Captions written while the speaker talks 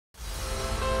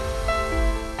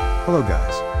Hello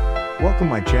guys. Welcome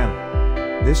my channel.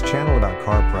 This channel about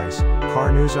car price,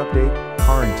 car news update,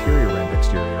 car interior and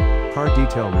exterior, car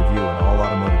detail review and all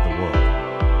automotive the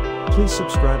world. Please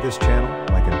subscribe this channel,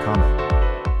 like and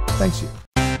comment. Thanks you.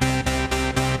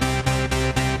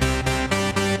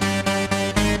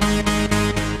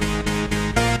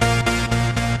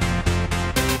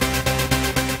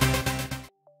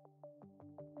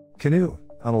 Canoo,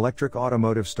 an electric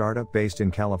automotive startup based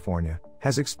in California,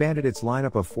 has expanded its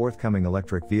lineup of forthcoming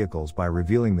electric vehicles by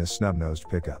revealing this snub-nosed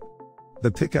pickup.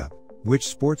 The pickup, which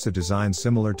sports a design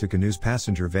similar to Canoo's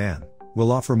passenger van,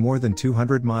 will offer more than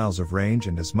 200 miles of range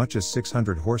and as much as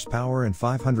 600 horsepower and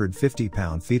 550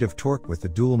 pound-feet of torque with the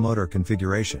dual-motor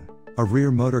configuration. A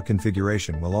rear motor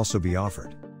configuration will also be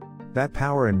offered. That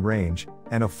power and range,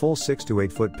 and a full 6 to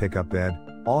 8 foot pickup bed,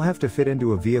 all have to fit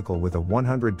into a vehicle with a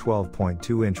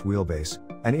 112.2-inch wheelbase,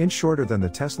 an inch shorter than the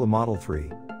Tesla Model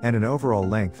 3, and an overall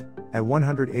length, at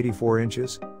 184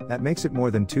 inches, that makes it more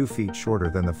than 2 feet shorter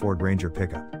than the Ford Ranger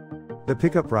pickup. The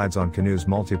pickup rides on Canoo's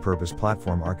multi-purpose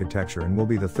platform architecture and will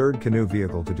be the third Canoo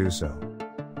vehicle to do so.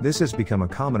 This has become a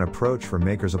common approach for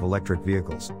makers of electric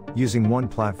vehicles, using one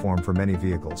platform for many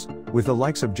vehicles, with the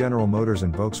likes of General Motors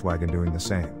and Volkswagen doing the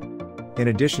same. In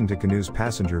addition to Canoo's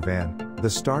passenger van, the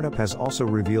startup has also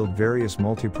revealed various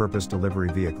multi-purpose delivery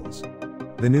vehicles.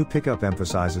 The new pickup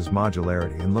emphasizes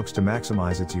modularity and looks to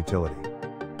maximize its utility.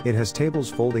 It has tables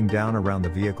folding down around the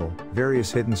vehicle,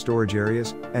 various hidden storage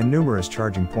areas, and numerous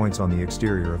charging points on the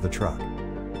exterior of the truck.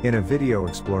 In a video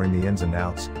exploring the ins and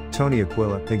outs, Tony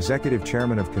Aquila, executive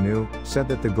chairman of Canoo, said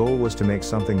that the goal was to make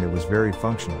something that was very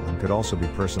functional and could also be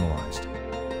personalized.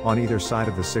 On either side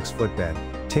of the 6-foot bed,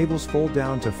 tables fold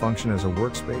down to function as a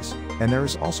workspace, and there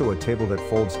is also a table that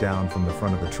folds down from the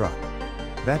front of the truck.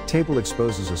 That table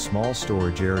exposes a small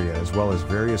storage area as well as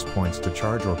various points to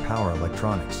charge or power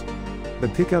electronics. The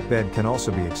pickup bed can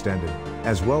also be extended,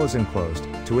 as well as enclosed,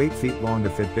 to 8 feet long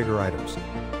to fit bigger items.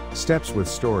 Steps with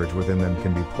storage within them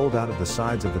can be pulled out of the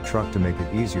sides of the truck to make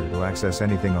it easier to access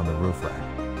anything on the roof rack.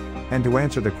 And to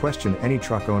answer the question any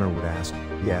truck owner would ask,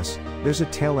 yes, there's a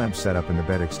tail lamp setup in the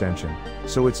bed extension,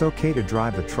 so it's okay to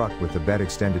drive the truck with the bed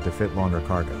extended to fit longer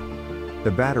cargo. The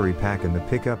battery pack in the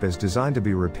pickup is designed to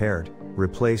be repaired,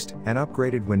 replaced, and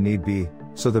upgraded when need be,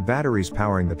 so the batteries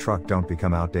powering the truck don't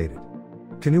become outdated.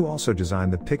 Canoo also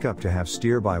designed the pickup to have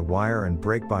steer-by-wire and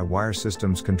brake-by-wire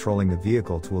systems controlling the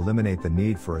vehicle to eliminate the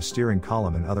need for a steering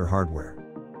column and other hardware.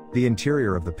 The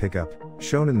interior of the pickup,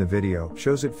 shown in the video,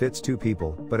 shows it fits 2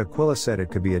 people, but Aquila said it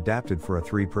could be adapted for a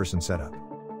 3-person setup.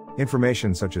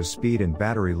 Information such as speed and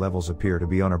battery levels appear to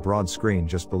be on a broad screen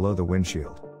just below the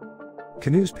windshield.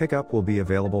 Canoo's pickup will be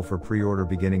available for pre-order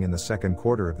beginning in the second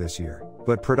quarter of this year,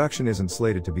 but production isn't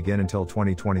slated to begin until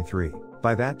 2023.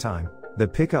 By that time, the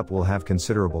pickup will have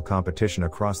considerable competition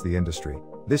across the industry.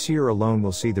 This year alone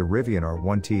will see the Rivian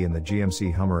R1T and the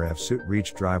GMC Hummer F-Suit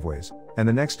reach driveways, and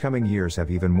the next coming years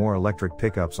have even more electric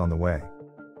pickups on the way.